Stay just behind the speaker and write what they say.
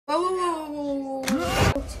Oh.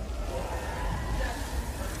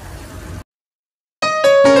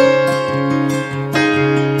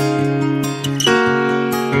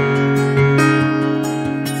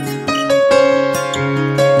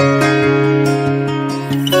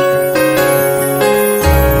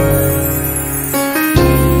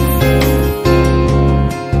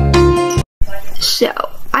 So,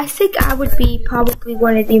 I think I would be probably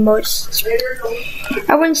one of the most,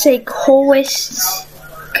 I wouldn't say coolest,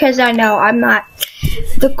 because I know I'm not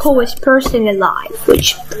the coolest person alive,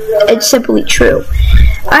 which is simply true.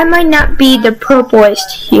 I might not be the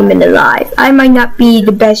purplest human alive. I might not be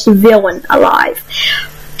the best villain alive.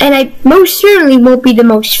 And I most certainly won't be the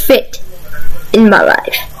most fit in my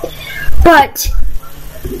life. But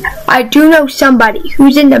I do know somebody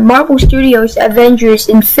who's in the Marvel Studios Avengers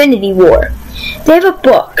Infinity War. They have a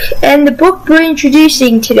book, and the book we're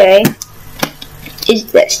introducing today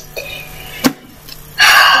is this.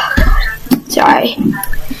 Sorry. I'm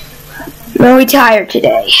really tired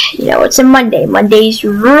today. You know, it's a Monday. Mondays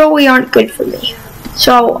really aren't good for me.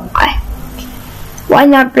 So, why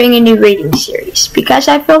not bring a new rating series? Because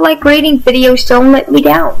I feel like rating videos don't let me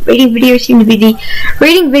down. Rating videos seem to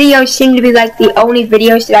be like the only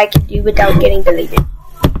videos that I can do without getting deleted.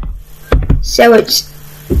 So it's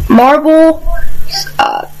Marvel,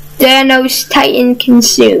 Thanos Titan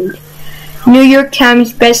consumed. New York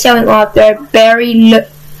Times bestselling author Barry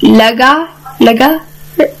Lega. I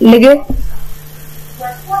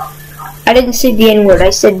didn't say the N-word,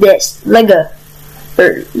 I said this. Lega,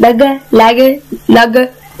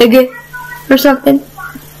 or something.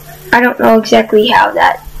 I don't know exactly how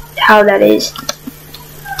that is.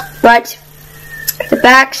 But the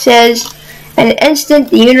back says, in an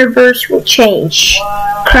instant the universe will change.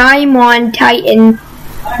 Crime on Titan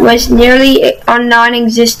was nearly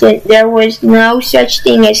non-existent. There was no such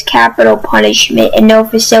thing as capital punishment and no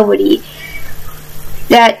facility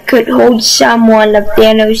that could hold someone of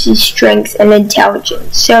Thanos' strength and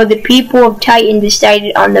intelligence. So the people of Titan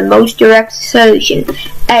decided on the most direct solution: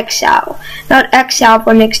 exile. Not exile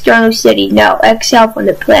from an external city, no, exile from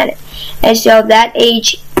the planet. And so that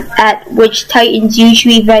age at which Titans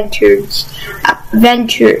usually ventured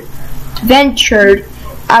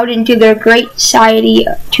out into their great society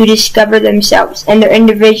to discover themselves and their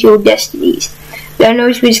individual destinies.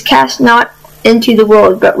 Thanos was cast not into the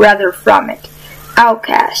world, but rather from it.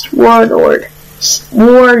 Outcast, warlord,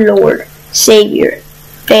 savior,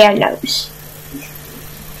 Thanos.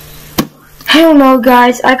 I don't know,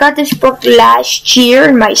 guys. I got this book last year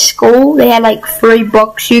in my school. They had like 3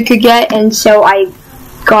 books you could get, and so I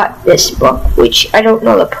got this book, which I don't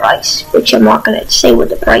know the price, which I'm not gonna say what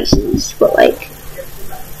the price is, but like,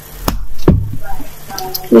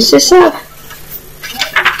 what's this up?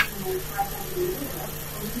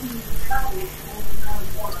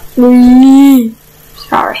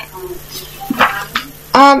 Sorry.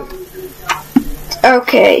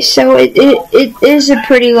 Okay, so it is a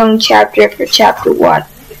pretty long chapter for chapter 1.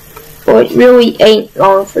 Well, it really ain't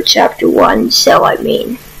long for chapter 1, so I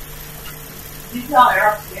mean,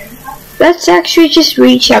 let's actually just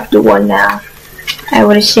read chapter 1 now. I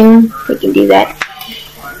would assume we can do that.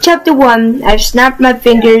 Chapter 1, I've snapped my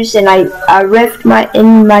fingers and I rift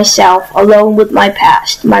in myself alone with my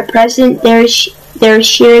past. My present, their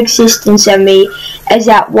sheer existence of me is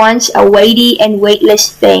at once a weighty and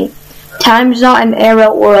weightless thing. Time is not an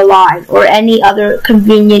arrow or a line or any other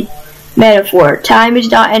convenient metaphor. Time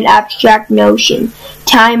is not an abstract notion.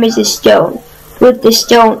 Time is a stone. With the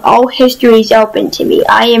stone, all history is open to me.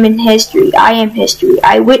 I am in history. I am history.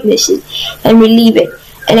 I witness it and relive it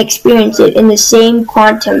and experience it in the same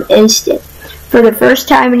quantum instant. For the first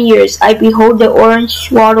time in years, I behold the orange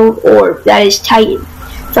swaddled orb that is Titan.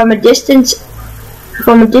 From a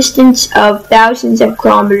distance of thousands of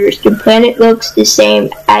kilometers, the planet looks the same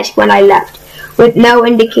as when I left, with no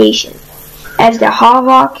indication. As the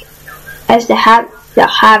havoc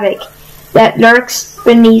that lurks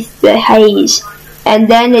beneath the haze, and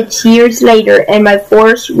then it's years later, and my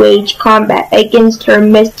force wage combat against Her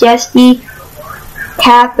Majesty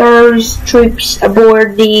Cathar's troops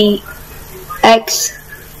aboard the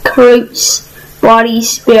X-Crew's bodies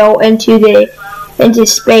spill into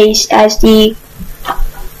space as the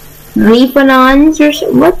Leafenons or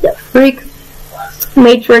something. What the freak?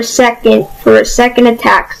 Made for a second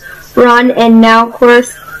attack. Run, and now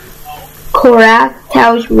Korath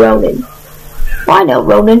tells Ronan. Well, I know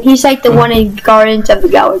Ronan. He's like the one in Guardians of the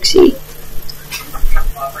Galaxy.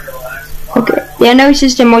 Okay. Thanos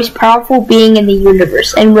is the most powerful being in the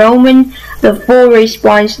universe, and Ronan the Fool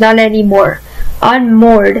responds, not anymore.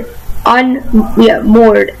 Moored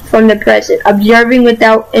from the present, observing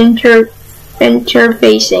without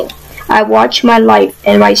interfacing. I watch my life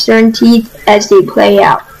and my certainties as they play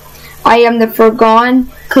out. I am the foregone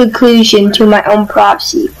conclusion to my own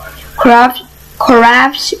prophecy.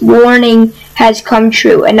 Craft's warning has come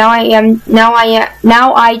true, and now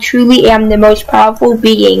I truly am the most powerful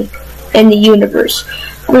being in the universe,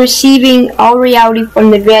 receiving all reality from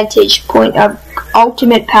the vantage point of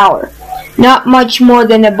ultimate power. Not much more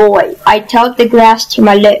than a boy, I tilt the glass to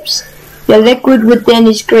my lips. The liquid within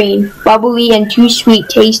is green, bubbly, and too sweet,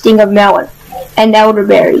 tasting of melon and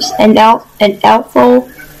elderberries and alpha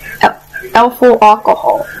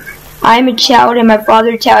alcohol. I am a child, and my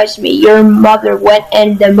father tells me your mother went,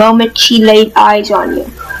 and the moment she laid eyes on you,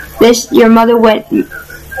 your mother went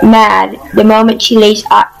mad the moment she laid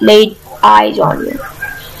eyes on you.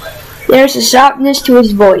 There's a softness to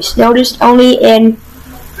his voice, noticed only in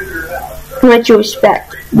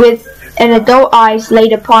retrospect, with an adult eyes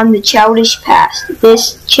laid upon the childish past.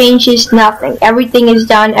 This changes nothing. Everything is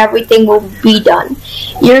done. Everything will be done.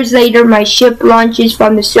 Years later, my ship launches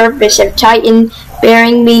from the surface of Titan,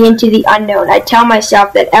 bearing me into the unknown. I tell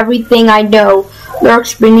myself that everything I know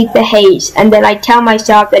lurks beneath the haze, and then I tell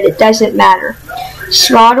myself that it doesn't matter.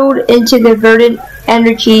 Swaddled into the verdant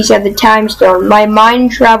energies of the time stone, my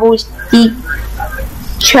mind travels deep,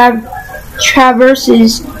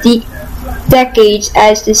 traverses deep decades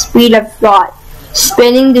as the speed of thought,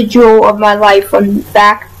 spinning the jewel of my life from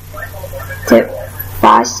back to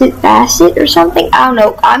facet or something. I don't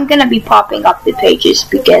know. I'm gonna be popping up the pages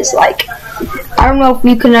because, like, I don't know if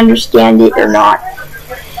you can understand it or not.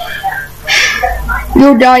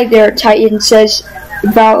 You'll die there, Titan, says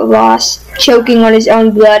Valos, choking on his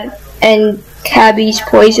own blood and Cabby's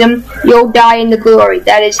poison. You'll die in the glory.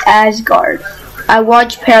 That is Asgard. I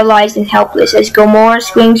watch paralyzed and helpless as Gamora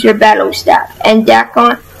swings her battle staff, and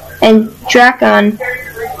Drakon,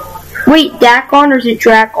 wait, Drakon or is it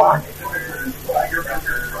Drakon?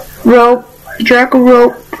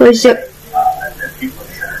 Draco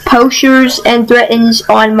postures and threatens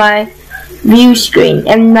on my view screen,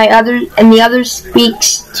 and the other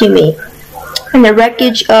speaks to me. And the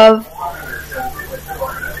wreckage of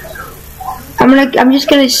I'm just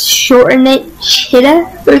gonna shorten it, Cheetah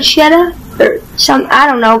or some, I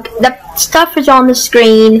don't know. The stuff is on the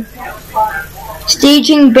screen.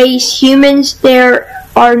 Staging base humans, there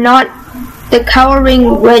are not the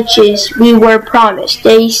cowering wretches we were promised.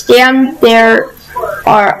 They stand there,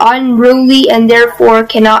 are unruly, and therefore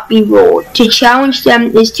cannot be ruled. To challenge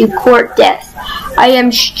them is to court death. I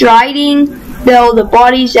am striding, though, the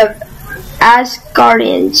bodies of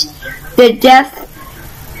Asgardians. The death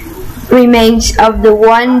remains of the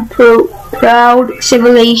one proud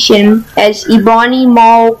civilization as Ebony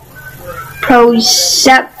Maw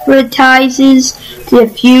proselytizes to the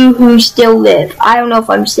few who still live. I don't know if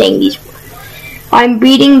I'm saying these words. I'm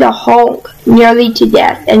beating the Hulk nearly to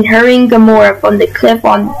death and hurrying Gamora from the cliff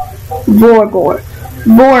on Vormore.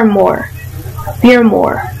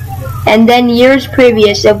 And then years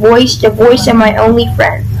previous, the voice of my only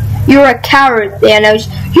friend. You're a coward, Thanos.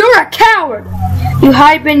 You're a coward! You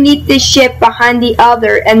hide beneath the ship behind the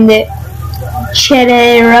other and the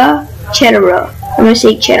Chetera. I'm gonna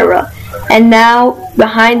say Chetera. And now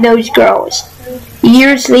behind those girls.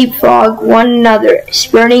 Years leapfrog one another,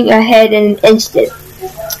 spurting ahead in an instant.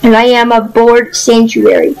 And I am aboard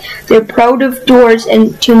Sanctuary. The product doors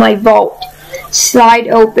into my vault slide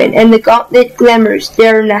open, and the gauntlet glimmers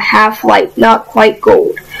there in a half-light, not quite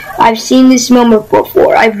gold. I've seen this moment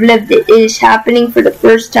before. I've lived it. It is happening for the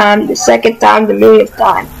first time, the second time, the millionth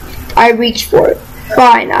time. I reach for it.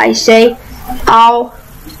 Fine, I say.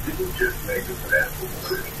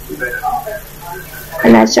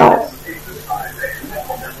 And that's all.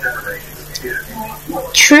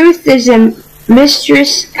 Truth is a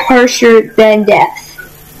mistress harsher than death.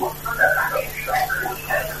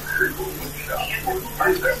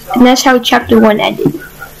 And that's how chapter 1 ended.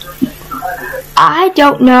 I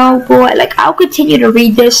don't know, boy. Like, I'll continue to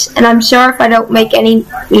read this, and I'm sorry if I don't make any,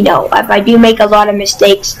 if I do make a lot of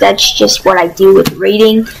mistakes. That's just what I do with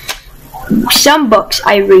reading. Some books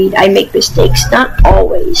I read, I make mistakes. Not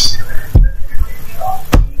always.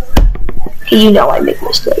 I make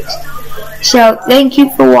mistakes. So, thank you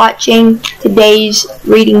for watching today's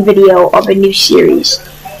reading video of a new series.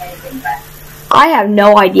 I have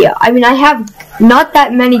no idea. I have not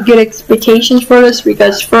that many good expectations for this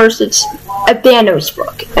because first, it's a Thanos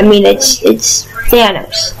book. It's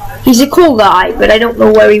Thanos. He's a cool guy, but I don't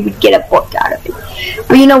know where he would get a book out of it.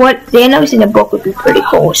 But you know what? Thanos in a book would be pretty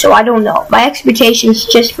cool, so I don't know. My expectations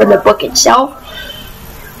just for the book itself,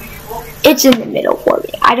 it's in the middle for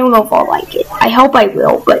me. I don't know if I'll like it. I hope I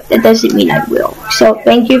will, but that doesn't mean I will. So,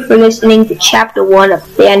 thank you for listening to Chapter 1 of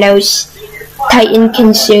Thanos. Titan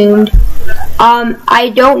consumed.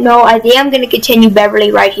 I don't know. I think I'm going to continue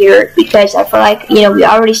Beverly right here because I feel like, we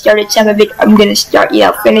already started some of it. I'm going to start,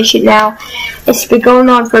 finish it now. It's been going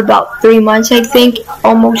on for about 3 months, I think.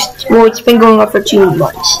 Almost, well, it's been going on for 2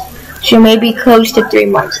 months. So maybe close to 3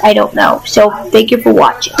 months. I don't know. So thank you for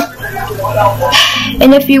watching.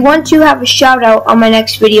 And if you want to have a shout out on my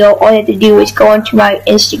next video, all you have to do is go onto my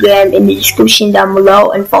Instagram in the description down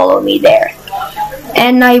below and follow me there.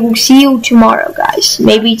 And I will see you tomorrow, guys.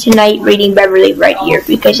 Maybe tonight reading Beverly right here,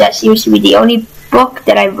 because that seems to be the only book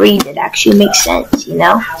that I read that actually makes sense,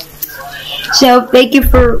 So, thank you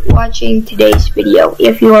for watching today's video.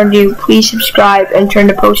 If you are new, please subscribe and turn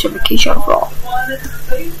the post notification on for all.